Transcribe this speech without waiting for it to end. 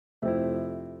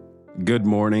Good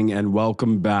morning and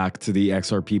welcome back to the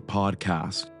XRP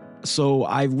podcast. So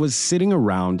I was sitting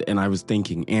around and I was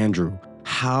thinking, Andrew,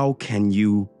 how can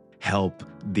you help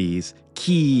these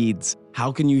kids?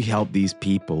 How can you help these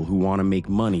people who want to make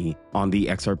money on the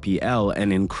XRPL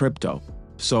and in crypto?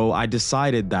 So I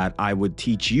decided that I would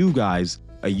teach you guys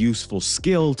a useful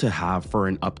skill to have for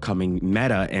an upcoming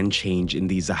meta and change in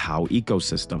the Xahau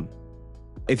ecosystem.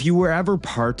 If you were ever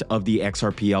part of the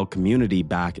XRPL community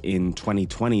back in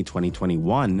 2020,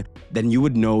 2021, then you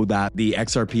would know that the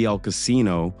XRPL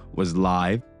casino was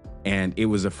live and it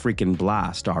was a freaking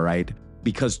blast, all right?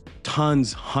 Because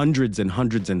tons, hundreds and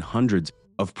hundreds and hundreds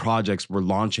of projects were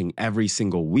launching every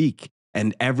single week,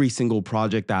 and every single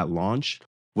project that launched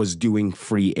was doing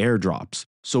free airdrops.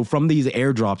 So from these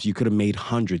airdrops, you could have made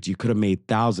hundreds, you could have made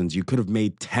thousands, you could have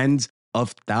made tens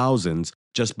of thousands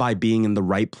just by being in the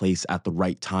right place at the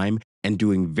right time and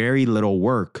doing very little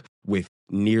work with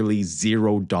nearly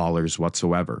 $0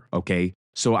 whatsoever, okay?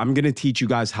 So I'm going to teach you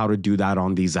guys how to do that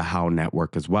on the Xahau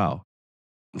network as well.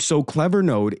 So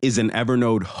Clevernode is an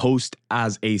Evernode host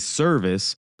as a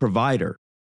service provider.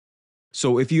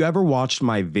 So if you ever watched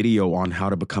my video on how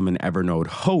to become an Evernode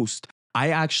host, I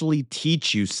actually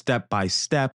teach you step by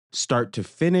step, start to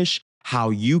finish, how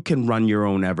you can run your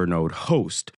own Evernode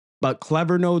host. But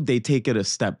Clevernode, they take it a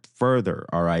step further,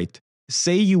 all right?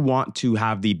 Say you want to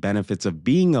have the benefits of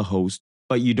being a host,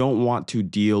 but you don't want to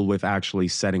deal with actually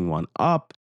setting one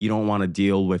up. You don't want to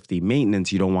deal with the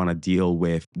maintenance. You don't want to deal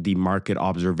with the market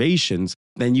observations.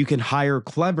 Then you can hire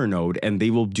Clevernode and they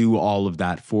will do all of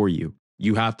that for you.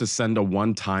 You have to send a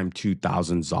one-time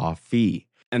 2,000 XAH fee.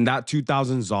 And that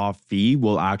 2,000 XAH fee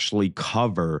will actually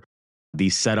cover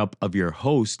the setup of your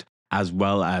host as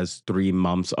well as 3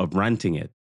 months of renting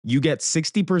it. You get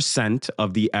 60%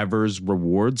 of the Ever's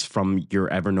rewards from your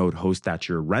Evernode host that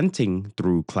you're renting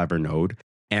through Clevernode,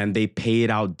 and they pay it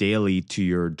out daily to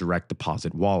your direct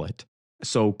deposit wallet.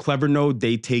 So Clevernode,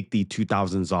 they take the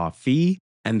 2,000 XAH fee,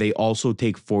 and they also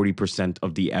take 40%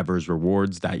 of the Ever's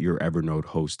rewards that your Evernode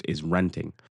host is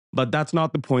renting. But that's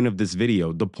not the point of this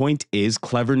video. The point is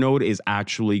Clevernode is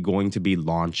actually going to be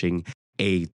launching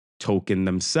a token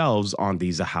themselves on the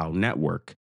Xahau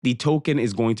network. The token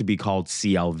is going to be called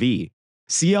CLV.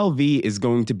 CLV is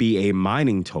going to be a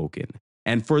mining token.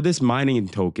 And for this mining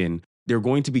token, they're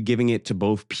going to be giving it to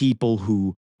both people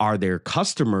who are their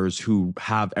customers who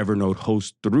have Evernode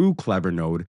host through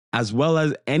Clevernode, as well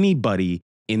as anybody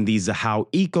in the Xahau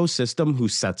ecosystem who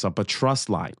sets up a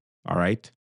trust line. All right.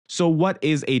 So what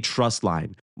is a trust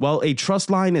line? Well, a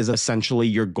trust line is essentially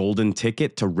your golden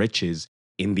ticket to riches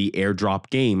in the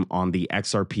airdrop game on the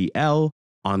XRPL,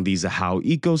 on the Xahau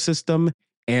ecosystem,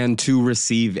 and to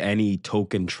receive any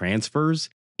token transfers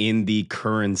in the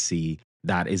currency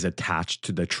that is attached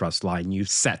to the trust line you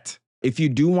set. If you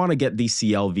do want to get the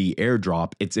CLV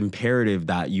airdrop, it's imperative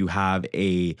that you have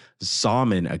a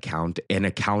Salmon account, an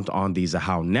account on the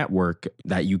Xahau network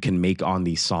that you can make on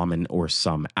the Salmon or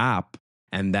Sum app.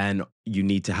 And then you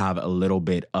need to have a little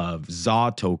bit of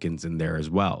XAH tokens in there as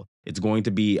well. It's going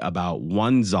to be about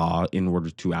 1 XAH in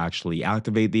order to actually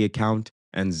activate the account,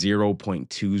 and 0.2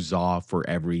 XAH for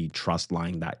every trust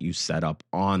line that you set up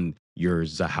on your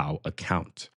Xahau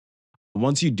account.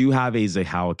 Once you do have a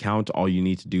Xahau account, all you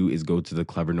need to do is go to the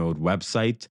Clevernode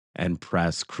website and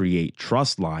press create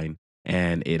trust line,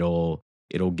 and it'll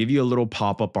give you a little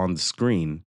pop-up on the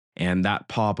screen. And that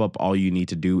pop-up, all you need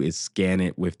to do is scan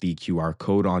it with the QR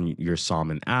code on your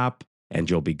Salmon app, and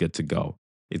you'll be good to go.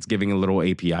 It's giving a little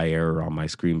API error on my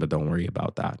screen, but don't worry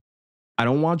about that. I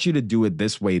don't want you to do it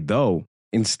this way though.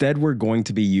 Instead, we're going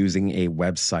to be using a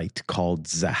website called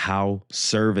Xahau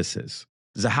Services.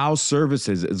 Xahau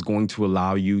Services is going to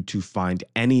allow you to find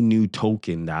any new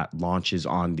token that launches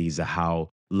on the Xahau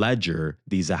ledger,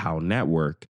 the Xahau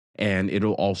network, and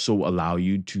it'll also allow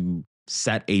you to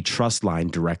set a trust line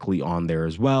directly on there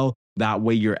as well. That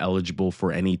way you're eligible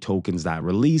for any tokens that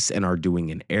release and are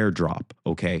doing an airdrop,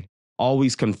 okay?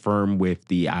 Always confirm with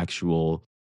the actual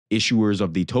issuers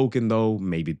of the token though,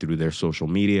 maybe through their social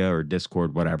media or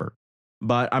Discord, whatever.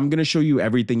 But I'm going to show you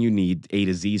everything you need A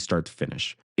to Z, start to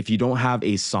finish. If you don't have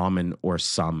a Salmon or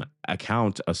Sum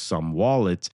account, a Sum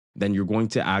wallet, then you're going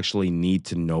to actually need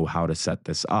to know how to set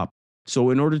this up. So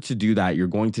in order to do that, you're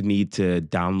going to need to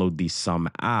download the Sum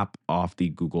app off the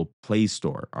Google Play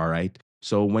Store, all right?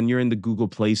 So when you're in the Google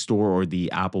Play Store or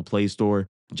the Apple Play Store,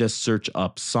 just search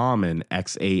up Salmon,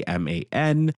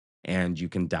 Xaman, and you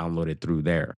can download it through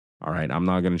there. All right, I'm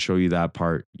not going to show you that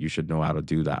part. You should know how to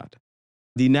do that.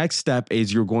 The next step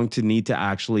is you're going to need to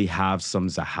actually have some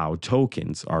Xahau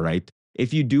tokens, all right?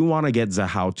 If you do want to get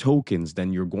Xahau tokens,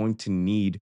 then you're going to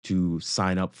need to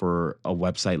sign up for a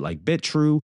website like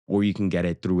BitTrue or you can get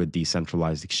it through a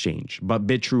decentralized exchange. But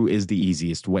Bitrue is the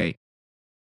easiest way.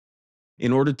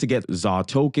 In order to get Xahau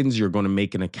tokens, you're going to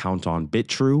make an account on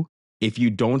Bitrue. If you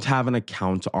don't have an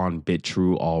account on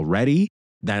Bitrue already,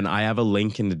 then I have a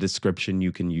link in the description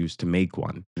you can use to make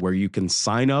one, where you can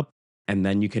sign up and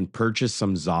then you can purchase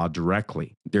some Xahau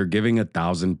directly. They're giving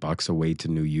 $1,000 away to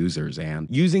new users, and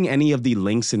using any of the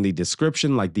links in the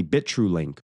description, like the Bitrue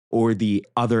link or the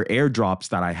other airdrops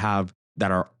that I have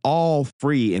that are all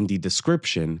free in the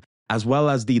description, as well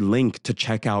as the link to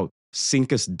check out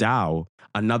Syncus DAO,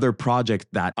 another project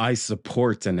that I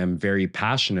support and am very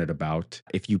passionate about.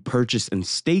 If you purchase and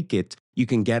stake it, you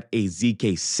can get a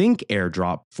ZK Sync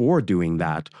airdrop for doing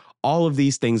that. All of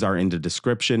these things are in the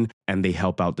description and they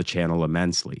help out the channel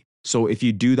immensely. So if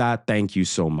you do that, thank you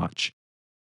so much.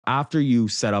 After you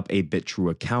set up a Bitrue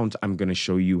account, I'm going to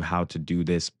show you how to do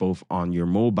this both on your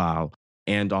mobile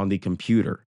and on the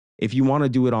computer. If you want to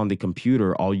do it on the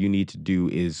computer, all you need to do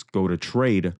is go to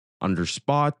trade under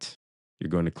spot.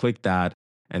 You're going to click that,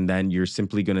 and then you're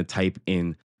simply going to type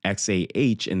in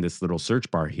XAH in this little search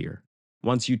bar here.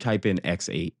 Once you type in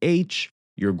XAH,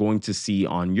 you're going to see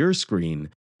on your screen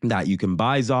that you can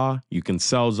buy Xahau, you can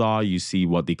sell Xahau, you see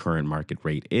what the current market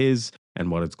rate is and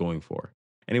what it's going for.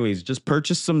 Anyways, just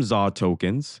purchase some Xahau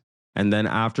tokens, and then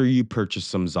after you purchase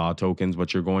some Xahau tokens,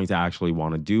 what you're going to actually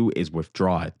want to do is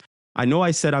withdraw it. I know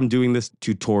I said I'm doing this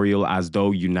tutorial as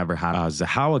though you never had a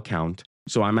Xahau account,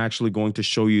 so I'm actually going to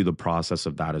show you the process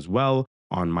of that as well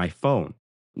on my phone.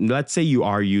 Let's say you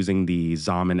are using the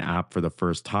Xamen app for the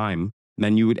first time,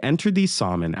 then you would enter the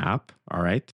Xamen app, all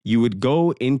right? You would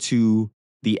go into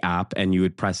the app and you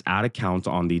would press add account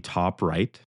on the top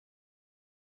right.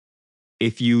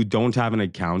 If you don't have an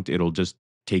account, it'll just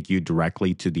take you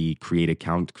directly to the create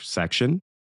account section.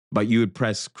 But you would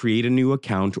press create a new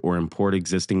account or import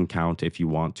existing account if you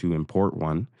want to import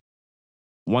one.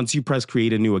 Once you press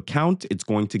create a new account, it's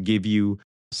going to give you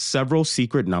several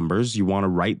secret numbers. You want to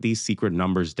write these secret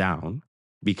numbers down,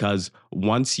 because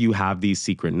once you have these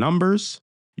secret numbers,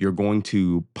 you're going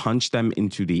to punch them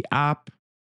into the app.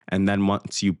 And then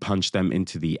once you punch them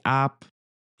into the app,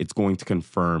 it's going to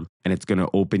confirm and it's going to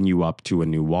open you up to a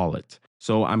new wallet.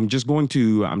 So I'm just going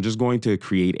to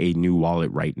create a new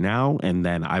wallet right now, and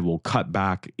then I will cut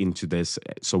back into this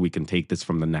so we can take this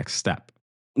from the next step.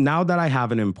 Now that I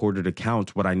have an imported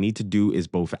account, what I need to do is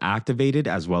both activate it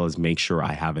as well as make sure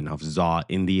I have enough Xahau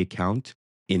in the account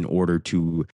in order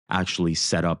to actually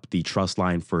set up the trust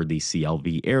line for the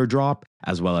CLV airdrop,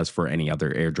 as well as for any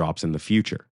other airdrops in the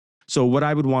future. So what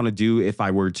I would want to do if I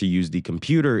were to use the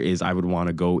computer is I would want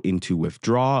to go into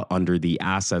withdraw under the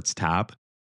assets tab.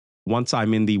 Once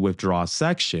I'm in the withdraw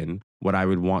section, what I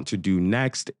would want to do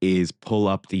next is pull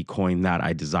up the coin that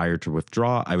I desire to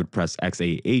withdraw. I would press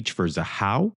XAH for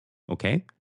Xahau, okay?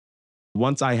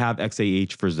 Once I have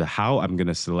XAH for Xahau, I'm going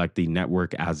to select the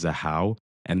network as Xahau,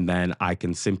 and then I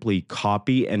can simply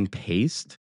copy and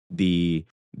paste the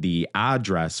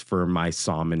address for my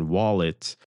Xamen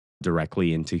wallet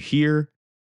directly into here.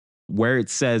 Where it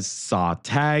says SAW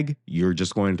tag, you're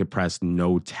just going to press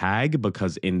no tag,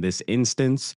 because in this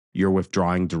instance, you're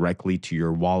withdrawing directly to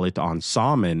your wallet on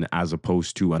Xamen as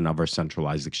opposed to another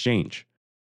centralized exchange.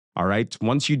 All right,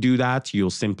 once you do that, you'll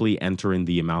simply enter in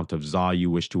the amount of Xahau you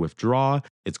wish to withdraw.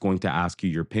 It's going to ask you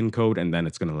your PIN code, and then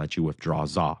it's going to let you withdraw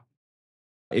Xahau.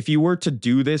 If you were to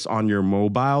do this on your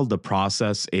mobile, the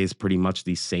process is pretty much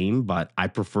the same, but I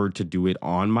prefer to do it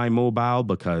on my mobile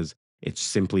because it's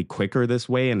simply quicker this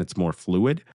way and it's more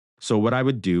fluid. So what I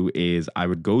would do is I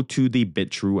would go to the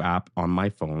Bitrue app on my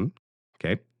phone,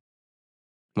 okay?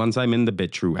 Once I'm in the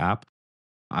Bitrue app,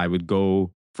 I would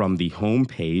go from the home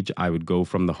page. I would go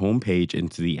from the home page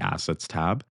into the assets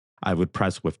tab. I would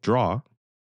press withdraw.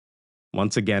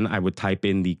 Once again, I would type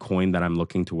in the coin that I'm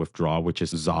looking to withdraw, which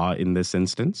is Xahau in this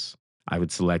instance. I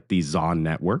would select the Xahau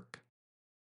network.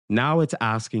 Now it's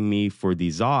asking me for the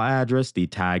Xahau address, the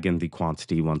tag, and the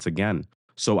quantity once again.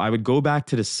 So I would go back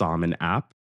to the Xamen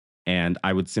app, and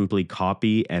I would simply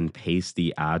copy and paste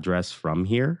the address from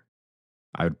here.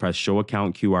 I would press show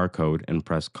account QR code and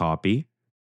press copy.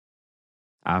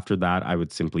 After that, I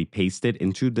would simply paste it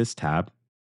into this tab,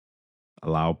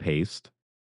 allow paste,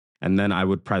 and then I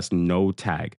would press no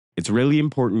tag. It's really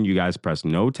important you guys press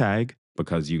no tag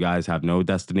because you guys have no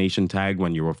destination tag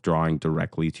when you're withdrawing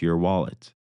directly to your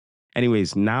wallet.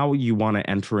 Anyways, now you want to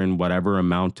enter in whatever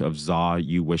amount of Xahau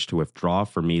you wish to withdraw.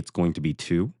 For me, it's going to be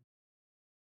 2.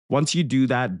 Once you do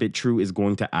that, Bitrue is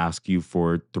going to ask you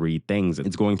for 3 things.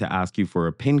 It's going to ask you for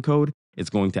a PIN code, it's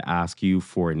going to ask you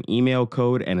for an email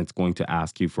code, and it's going to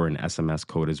ask you for an SMS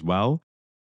code as well.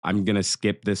 I'm going to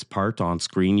skip this part on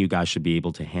screen. You guys should be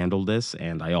able to handle this.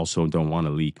 And I also don't want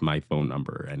to leak my phone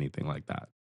number or anything like that.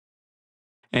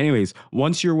 Anyways,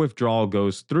 once your withdrawal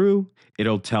goes through,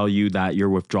 it'll tell you that your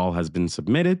withdrawal has been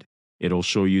submitted. It'll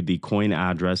show you the coin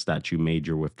address that you made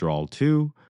your withdrawal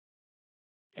to,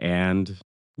 and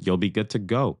you'll be good to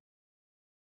go.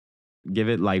 Give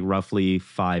it like roughly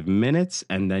 5 minutes,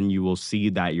 and then you will see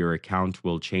that your account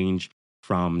will change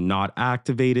from not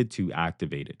activated to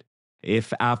activated.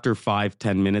 If after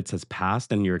 5-10 minutes has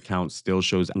passed and your account still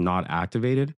shows not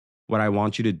activated, what I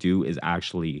want you to do is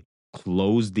actually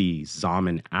close the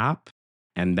Xamen app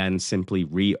and then simply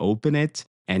reopen it,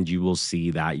 and you will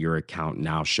see that your account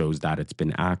now shows that it's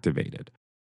been activated.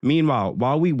 Meanwhile,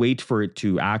 while we wait for it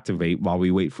to activate, while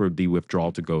we wait for the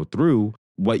withdrawal to go through,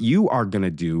 what you are going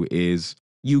to do is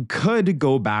you could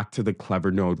go back to the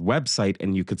Clevernode website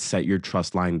and you could set your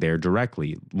trust line there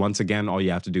directly. Once again, all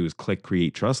you have to do is click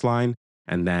Create Trust Line,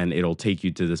 and then it'll take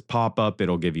you to this pop-up.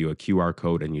 It'll give you a QR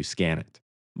code and you scan it.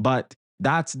 But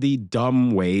that's the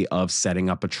dumb way of setting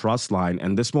up a trust line,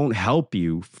 and this won't help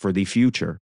you for the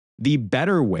future. The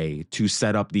better way to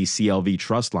set up the CLV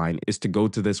trust line is to go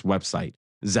to this website,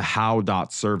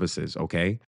 Xahau.services,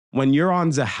 okay? When you're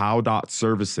on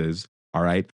Xahau.services, all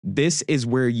right, this is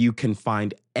where you can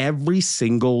find every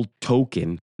single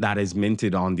token that is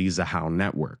minted on the Xahau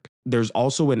network. There's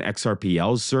also an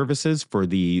XRPL services for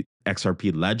the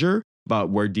XRP ledger, but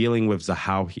we're dealing with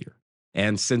Xahau here.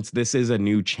 And since this is a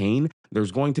new chain,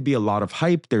 there's going to be a lot of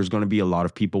hype. There's going to be a lot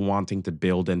of people wanting to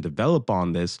build and develop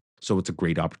on this. So it's a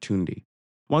great opportunity.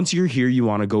 Once you're here, you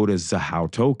want to go to Xahau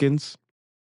tokens.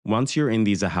 Once you're in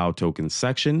the Xahau tokens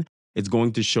section, it's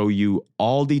going to show you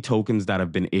all the tokens that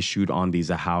have been issued on the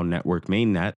Xahau network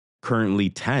mainnet, currently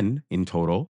 10 in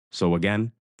total. So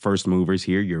again, first movers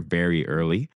here, you're very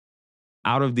early.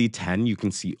 Out of the 10, you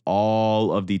can see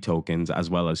all of the tokens as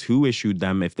well as who issued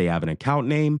them if they have an account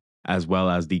name, as well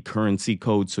as the currency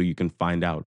code so you can find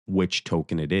out which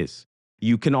token it is.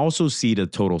 You can also see the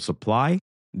total supply,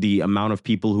 the amount of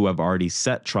people who have already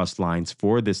set trust lines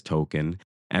for this token,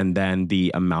 and then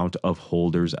the amount of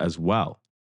holders as well.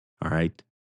 All right.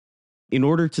 In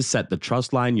order to set the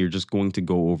trust line, you're just going to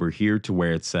go over here to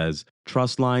where it says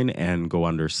trust line and go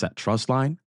under set trust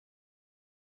line.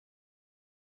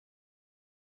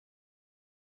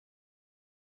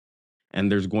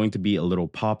 And there's going to be a little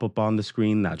pop-up on the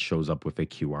screen that shows up with a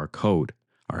QR code.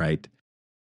 All right.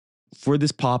 For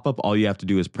this pop-up, all you have to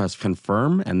do is press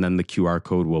confirm and then the QR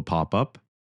code will pop up.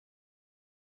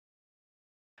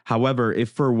 However, if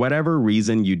for whatever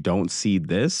reason you don't see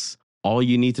this, all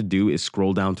you need to do is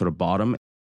scroll down to the bottom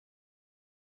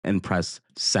and press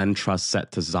Send Trust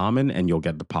Set to Xamen and you'll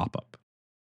get the pop-up.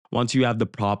 Once you have the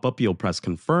pop-up, you'll press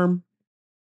confirm.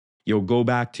 You'll go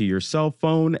back to your cell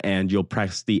phone and you'll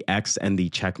press the X and the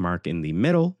check mark in the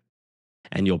middle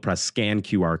and you'll press Scan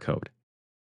QR code.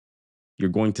 You're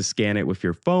going to scan it with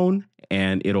your phone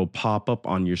and it'll pop up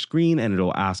on your screen and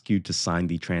it'll ask you to sign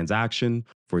the transaction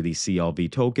for the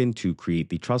CLV token to create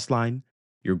the trust line.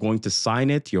 You're going to sign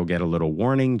it. You'll get a little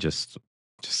warning. Just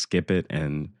skip it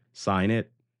and sign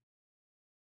it.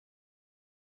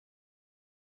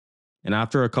 And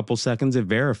after a couple seconds, it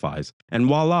verifies. And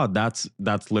voila, that's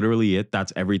literally it.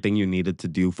 That's everything you needed to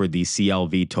do for the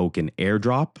CLV token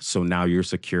airdrop. So now you're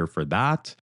secure for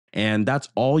that. And that's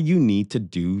all you need to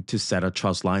do to set a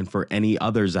trust line for any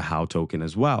other Xahau token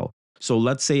as well. So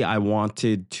let's say I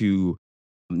wanted to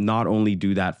not only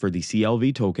do that for the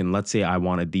CLV token, let's say I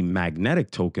wanted the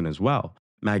magnetic token as well.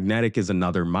 Magnetic is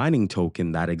another mining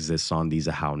token that exists on the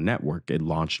Xahau network. It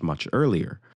launched much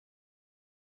earlier.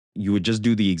 You would just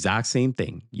do the exact same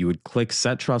thing. You would click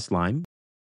Set Trust Line.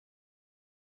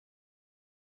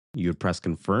 You would press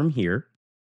Confirm here.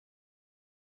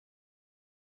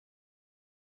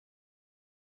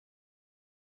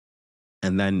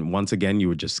 And then once again, you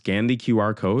would just scan the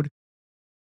QR code.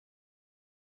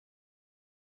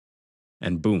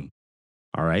 And boom.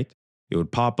 All right. It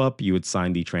would pop up. You would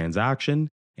sign the transaction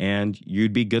and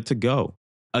you'd be good to go.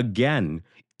 Again,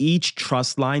 each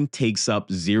trust line takes up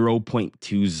 0.2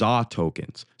 XA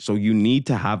tokens. So you need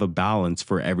to have a balance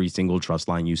for every single trust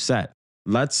line you set.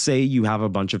 Let's say you have a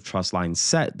bunch of trust lines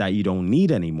set that you don't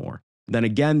need anymore. Then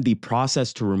again, the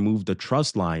process to remove the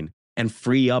trust line and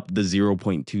free up the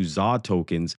 0.2 XA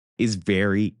tokens is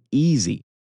very easy.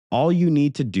 All you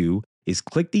need to do is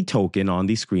click the token on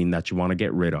the screen that you want to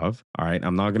get rid of. All right,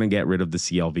 I'm not going to get rid of the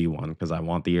CLV one because I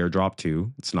want the airdrop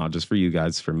too. It's not just for you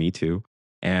guys, for me too.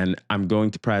 And I'm going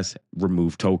to press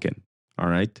remove token. All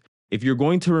right. If you're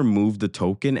going to remove the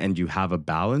token and you have a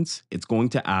balance, it's going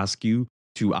to ask you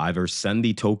to either send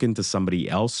the token to somebody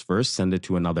else first, send it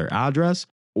to another address,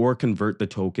 or convert the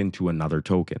token to another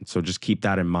token. So just keep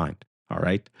that in mind. All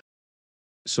right.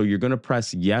 So you're going to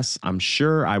press yes, I'm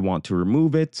sure I want to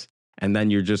remove it. And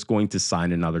then you're just going to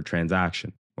sign another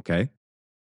transaction. Okay.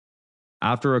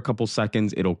 After a couple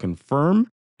seconds, it'll confirm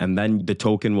and then the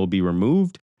token will be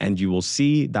removed. And you will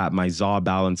see that my Xahau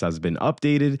balance has been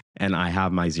updated and I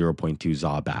have my 0.2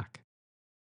 Xahau back.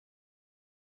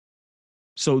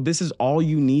 So this is all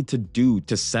you need to do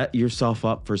to set yourself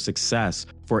up for success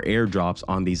for airdrops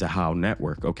on the Xahau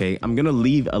network, okay? I'm going to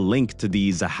leave a link to the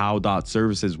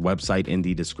Xahau.services website in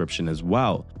the description as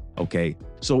well, okay?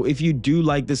 So if you do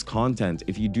like this content,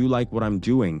 if you do like what I'm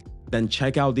doing, then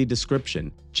check out the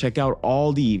description. Check out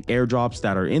all the airdrops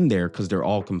that are in there because they're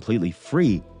all completely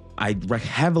free. I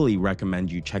heavily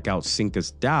recommend you check out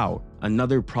Syncus DAO,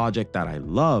 another project that I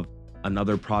love,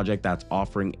 another project that's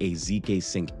offering a ZK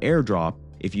Sync airdrop.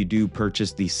 If you do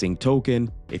purchase the Sync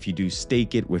token, if you do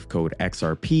stake it with code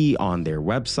XRP on their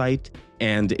website,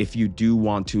 and if you do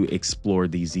want to explore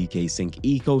the ZK Sync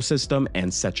ecosystem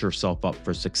and set yourself up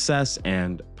for success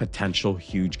and potential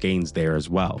huge gains there as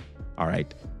well. All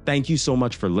right. Thank you so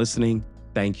much for listening.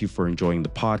 Thank you for enjoying the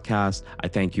podcast. I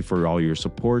thank you for all your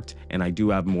support. And I do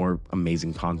have more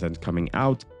amazing content coming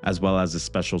out, as well as a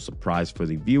special surprise for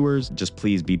the viewers. Just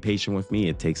please be patient with me.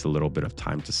 It takes a little bit of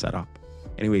time to set up.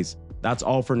 Anyways, that's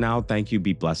all for now. Thank you.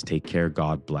 Be blessed. Take care.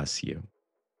 God bless you.